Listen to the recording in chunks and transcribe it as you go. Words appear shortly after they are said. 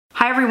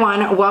Hi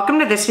everyone, welcome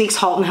to this week's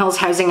Halton Hills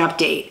housing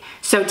update.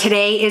 So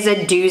today is a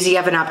doozy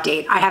of an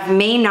update. I have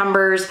May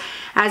numbers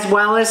as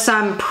well as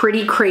some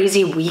pretty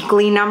crazy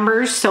weekly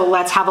numbers, so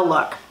let's have a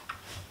look.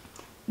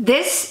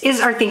 This is,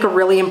 I think, a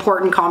really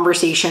important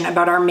conversation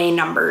about our May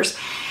numbers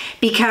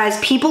because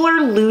people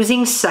are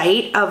losing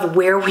sight of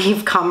where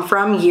we've come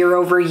from year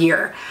over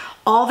year.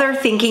 All they're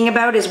thinking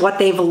about is what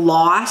they've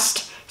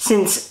lost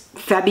since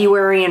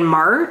February and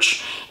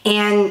March,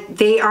 and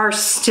they are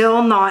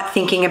still not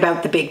thinking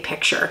about the big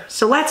picture.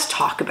 So let's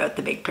talk about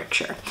the big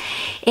picture.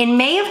 In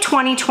May of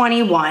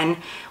 2021,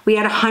 we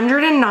had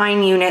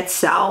 109 units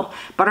sell,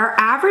 but our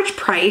average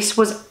price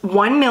was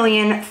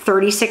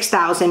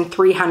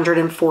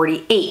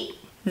 $1,036,348.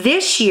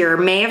 This year,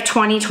 May of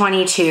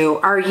 2022,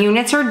 our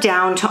units are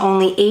down to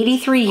only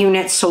 83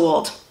 units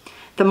sold.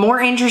 The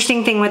more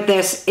interesting thing with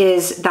this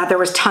is that there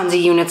was tons of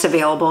units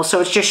available,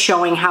 so it's just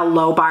showing how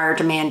low buyer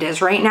demand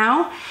is right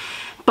now.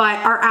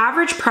 But our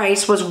average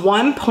price was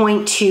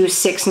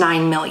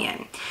 $1.269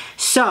 million.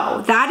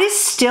 So that is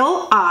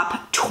still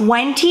up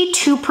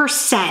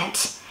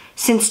 22%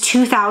 since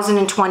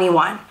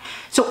 2021.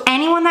 So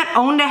anyone that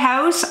owned a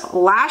house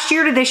last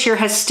year to this year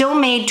has still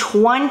made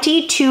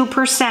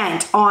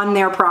 22% on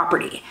their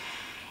property.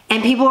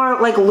 And people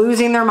are like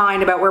losing their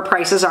mind about where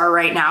prices are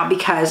right now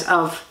because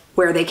of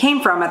where they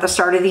came from at the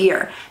start of the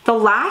year. The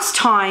last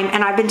time,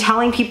 and I've been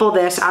telling people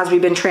this as we've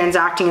been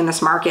transacting in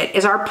this market,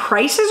 is our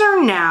prices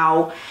are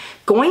now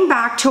going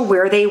back to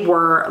where they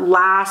were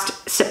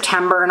last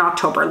September and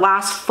October.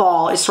 Last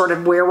fall is sort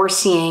of where we're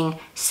seeing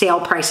sale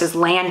prices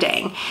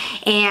landing.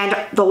 And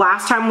the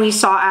last time we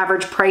saw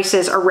average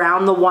prices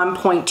around the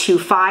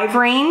 1.25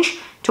 range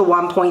to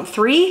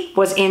 1.3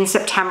 was in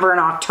September and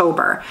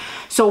October.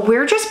 So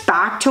we're just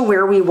back to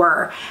where we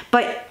were.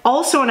 But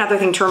also another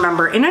thing to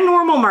remember, in a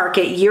normal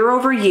market, year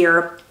over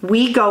year,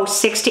 we go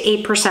 6 to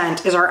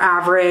 8% is our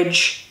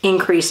average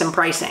increase in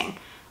pricing.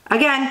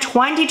 Again,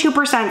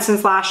 22%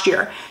 since last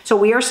year. So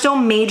we are still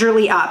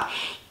majorly up.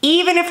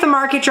 Even if the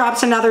market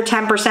drops another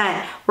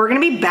 10%, we're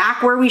gonna be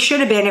back where we should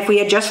have been if we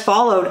had just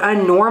followed a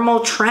normal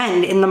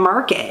trend in the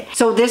market.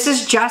 So this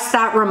is just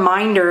that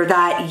reminder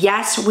that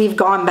yes, we've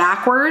gone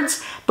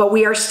backwards, but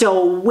we are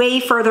still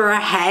way further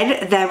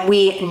ahead than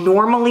we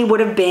normally would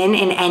have been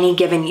in any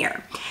given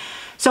year.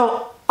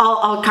 So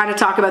I'll kind of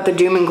talk about the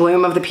doom and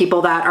gloom of the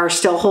people that are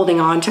still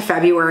holding on to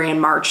February and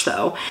March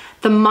though.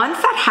 The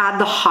month that had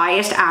the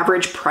highest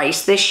average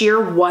price this year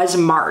was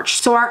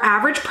March. So our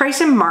average price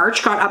in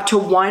March got up to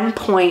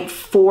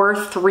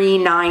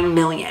 1.439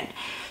 million.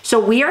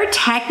 So we are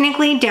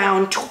technically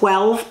down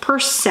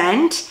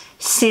 12%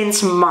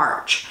 since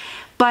March.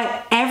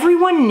 But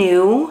everyone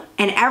knew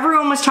and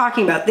everyone was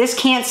talking about this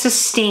can't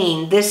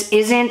sustain. This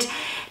isn't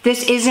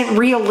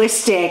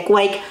realistic.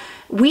 Like,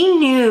 we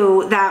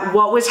knew that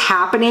what was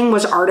happening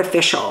was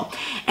artificial.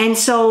 And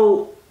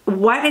so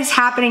what is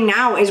happening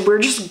now is we're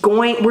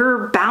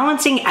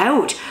balancing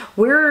out.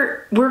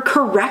 We're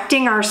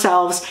correcting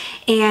ourselves.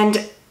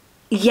 And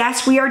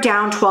yes, we are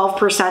down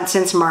 12%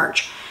 since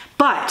March.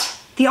 But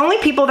the only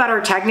people that are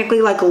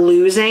technically like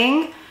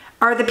losing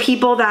are the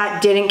people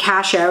that didn't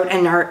cash out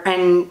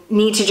and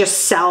need to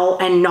just sell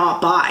and not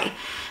buy.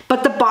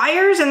 But the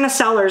buyers and the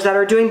sellers that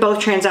are doing both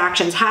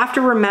transactions have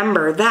to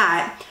remember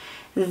that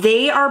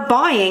they are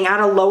buying at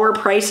a lower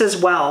price as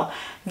well.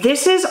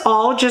 This is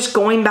all just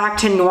going back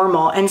to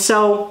normal. And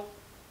so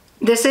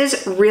this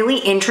is really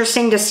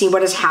interesting to see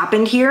what has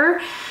happened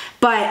here.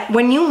 But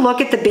when you look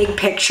at the big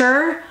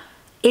picture,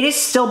 it is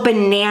still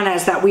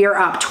bananas that we are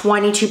up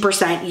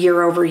 22%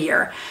 year over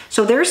year.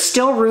 So there's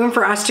still room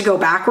for us to go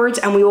backwards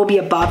and we will be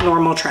above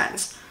normal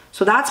trends.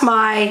 So that's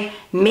my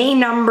May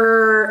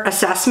number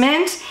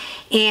assessment.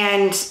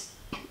 And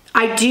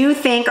I do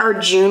think our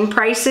June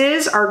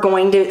prices are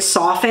going to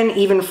soften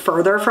even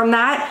further from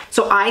that.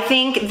 So I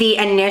think the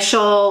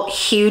initial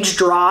huge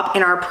drop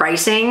in our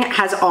pricing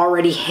has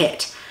already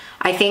hit.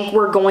 I think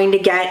we're going to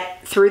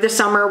get through the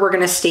summer, we're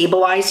going to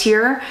stabilize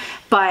here,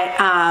 but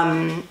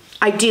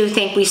I do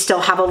think we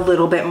still have a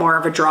little bit more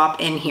of a drop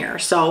in here.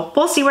 So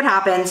we'll see what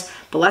happens,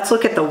 but let's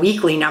look at the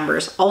weekly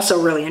numbers. Also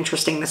really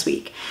interesting this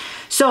week.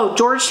 So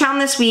Georgetown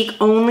this week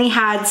only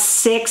had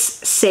 6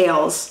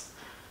 sales.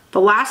 The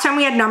last time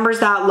we had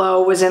numbers that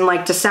low was in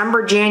like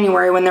December,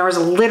 January, when there was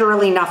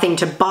literally nothing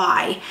to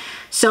buy.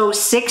 So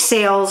 6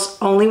 sales,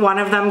 only one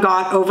of them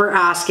got over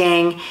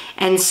asking.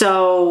 And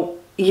so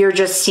you're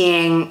just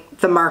seeing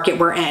the market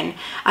we're in.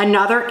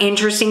 Another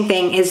interesting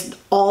thing is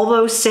all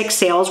those 6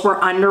 sales were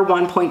under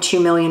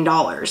 $1.2 million.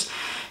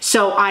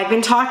 So I've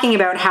been talking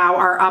about how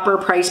our upper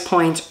price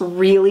points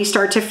really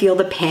start to feel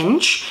the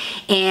pinch,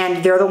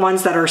 and they're the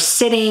ones that are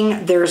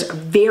sitting. There's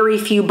very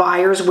few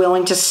buyers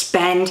willing to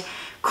spend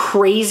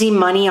crazy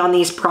money on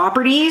these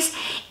properties.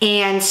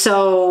 And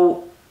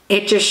so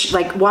it just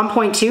like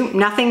 1.2,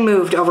 nothing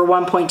moved over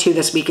 1.2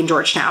 this week in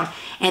Georgetown.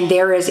 And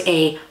there is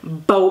a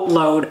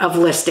boatload of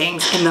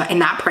listings in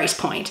that price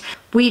point.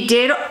 We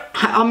did,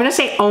 I'm gonna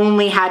say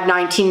only had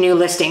 19 new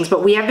listings,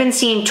 but we have been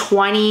seeing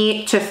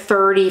 20 to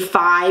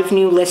 35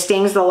 new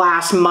listings the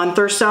last month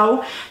or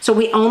so. So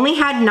we only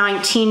had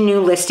 19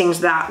 new listings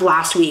that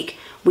last week.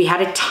 We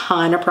had a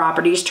ton of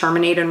properties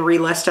terminate and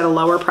relist at a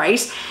lower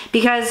price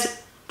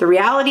because the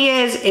reality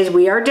is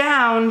we are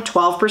down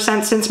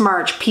 12% since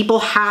March. People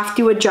have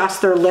to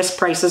adjust their list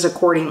prices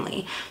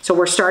accordingly. So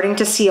we're starting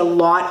to see a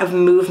lot of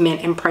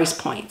movement in price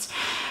points.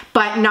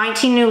 But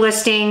 19 new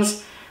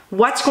listings,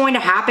 what's going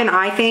to happen,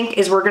 I think,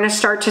 is we're going to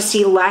start to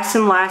see less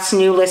and less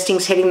new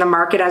listings hitting the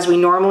market as we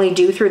normally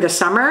do through the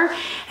summer.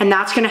 And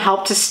that's going to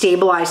help to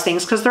stabilize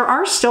things because there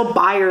are still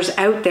buyers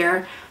out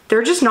there.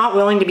 They're just not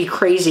willing to be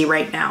crazy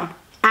right now.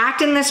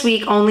 Acton this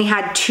week only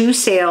had 2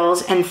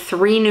 sales and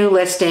 3 new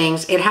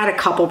listings. It had a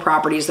couple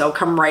properties though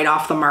come right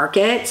off the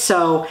market.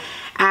 So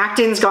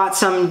Acton's got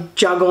some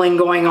juggling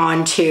going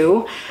on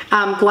too.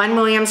 Glen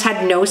Williams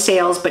had no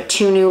sales but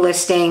 2 new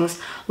listings.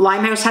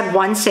 Limehouse had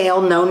 1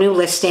 sale, no new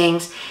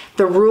listings.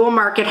 The rural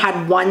market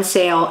had 1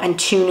 sale and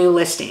 2 new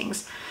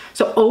listings.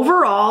 So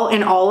overall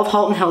in all of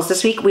Halton Hills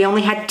this week, we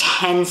only had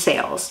 10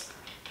 sales.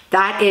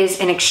 That is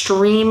an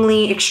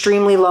extremely,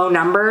 extremely low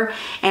number,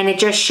 and it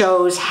just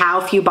shows how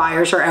few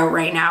buyers are out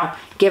right now,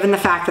 given the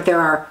fact that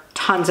there are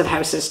tons of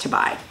houses to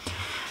buy.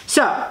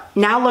 So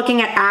now looking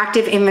at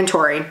active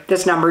inventory,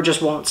 this number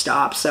just won't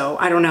stop. So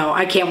I don't know,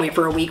 I can't wait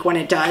for a week when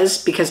it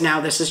does because now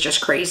this is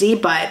just crazy,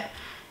 but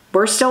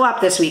we're still up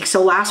this week.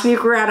 So last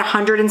week we were at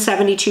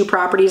 172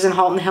 properties in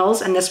Halton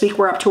Hills, and this week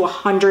we're up to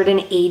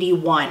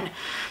 181.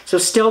 So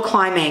still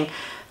climbing.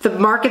 The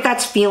market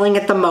that's feeling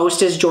it the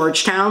most is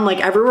Georgetown.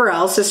 Like everywhere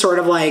else is sort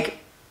of like,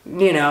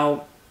 you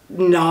know,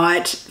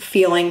 not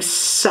feeling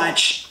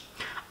such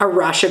a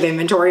rush of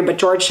inventory, but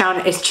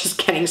Georgetown is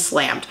just getting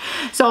slammed.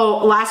 So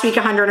last week,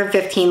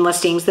 115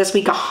 listings. This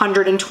week,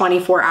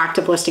 124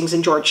 active listings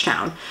in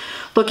Georgetown.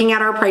 Looking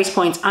at our price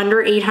points,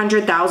 under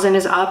 800,000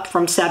 is up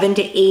from 7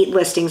 to 8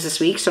 listings this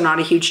week, so not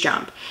a huge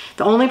jump.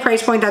 The only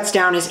price point that's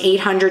down is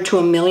 800 to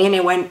 $1 million.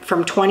 It went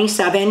from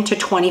 27 to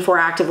 24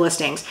 active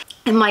listings.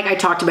 And like I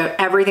talked about,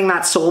 everything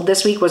that sold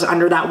this week was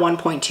under that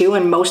 1.2,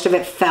 and most of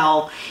it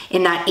fell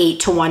in that 8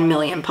 to 1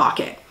 million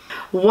pocket.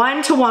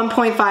 1 to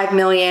 1.5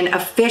 million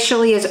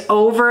officially is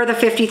over the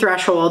 50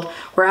 threshold.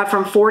 We're up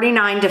from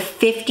 49 to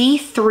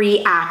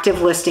 53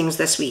 active listings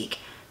this week.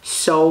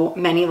 So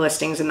many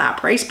listings in that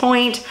price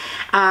point,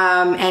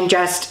 and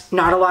just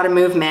not a lot of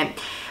movement.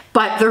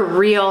 But the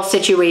real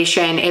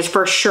situation is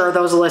for sure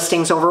those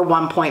listings over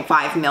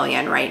 1.5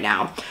 million right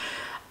now.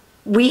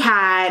 We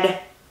had,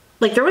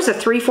 like, there was a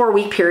 3-4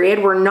 week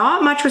period where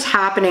not much was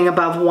happening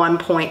above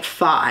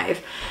 1.5,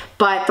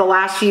 but the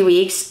last few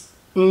weeks,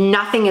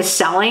 nothing is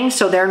selling,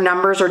 so their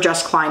numbers are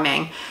just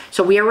climbing.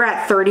 So we were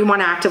at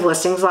 31 active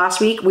listings last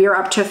week. We are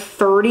up to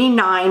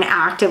 39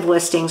 active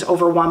listings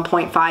over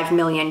 1.5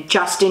 million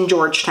just in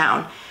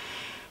Georgetown.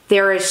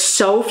 There is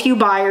so few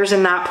buyers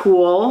in that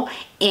pool,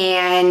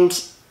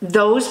 and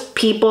those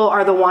people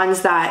are the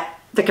ones that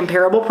the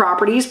comparable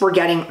properties were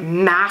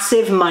getting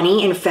massive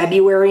money in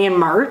February and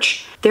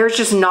March. There's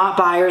just not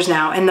buyers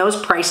now, and those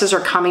prices are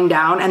coming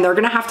down, and they're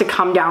gonna have to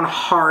come down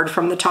hard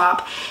from the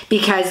top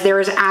because there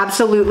is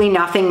absolutely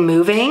nothing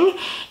moving,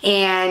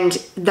 and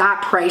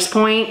that price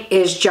point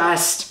is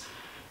just,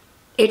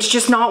 it's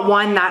just not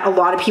one that a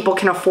lot of people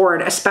can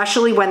afford,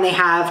 especially when they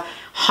have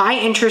high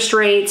interest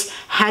rates,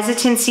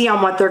 hesitancy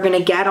on what they're going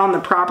to get on the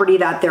property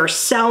that they're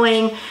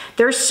selling.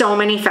 There's so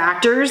many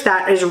factors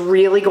that is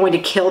really going to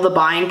kill the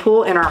buying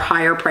pool in our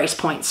higher price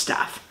point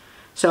stuff.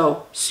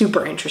 So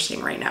super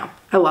interesting right now.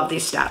 I love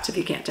these stats if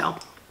you can't tell.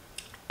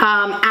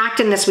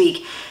 Acton this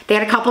week, they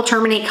had a couple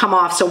terminate come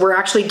off, so we're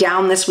actually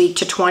down this week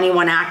to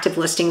 21 active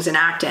listings in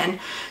Acton.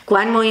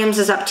 Glen Williams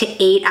is up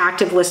to 8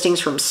 active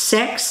listings from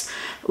 6.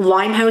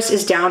 Limehouse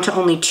is down to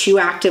only 2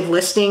 active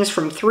listings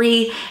from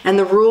 3, and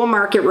the rural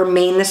market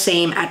remained the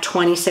same at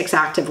 26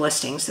 active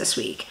listings this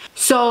week.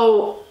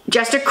 So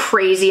just a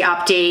crazy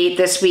update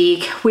this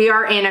week. We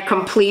are in a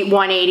complete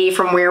 180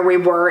 from where we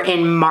were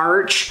in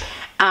March.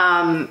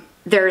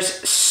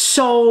 There's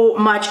so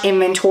much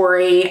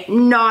inventory,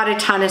 not a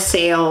ton of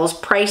sales,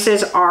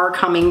 prices are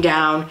coming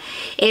down.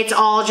 It's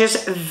all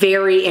just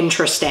very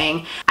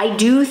interesting. I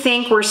do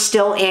think we're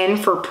still in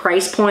for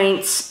price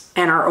points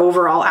and our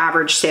overall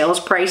average sales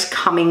price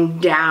coming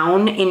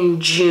down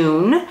in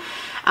June.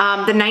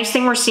 The nice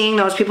thing we're seeing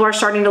though is people are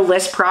starting to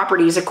list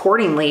properties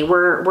accordingly.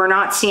 We're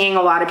not seeing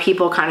a lot of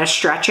people kind of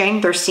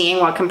stretching. They're seeing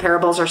what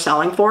comparables are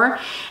selling for,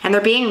 and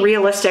they're being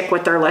realistic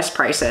with their list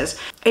prices.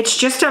 It's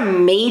just a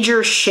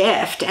major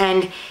shift,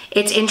 and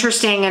it's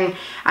interesting, and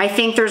I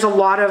think there's a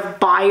lot of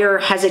buyer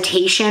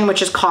hesitation,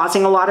 which is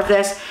causing a lot of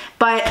this,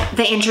 but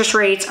the interest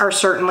rates are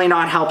certainly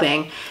not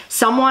helping.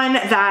 Someone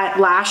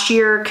that last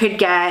year could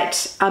get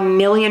 $1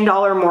 million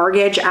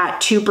mortgage at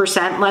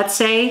 2%, let's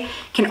say,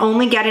 can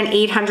only get an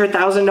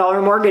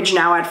 $800,000 mortgage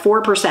now at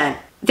 4%.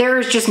 There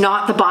is just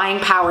not the buying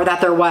power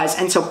that there was,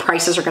 and so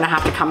prices are gonna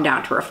have to come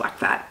down to reflect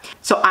that.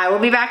 So I will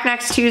be back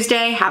next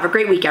Tuesday. Have a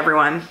great week,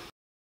 everyone.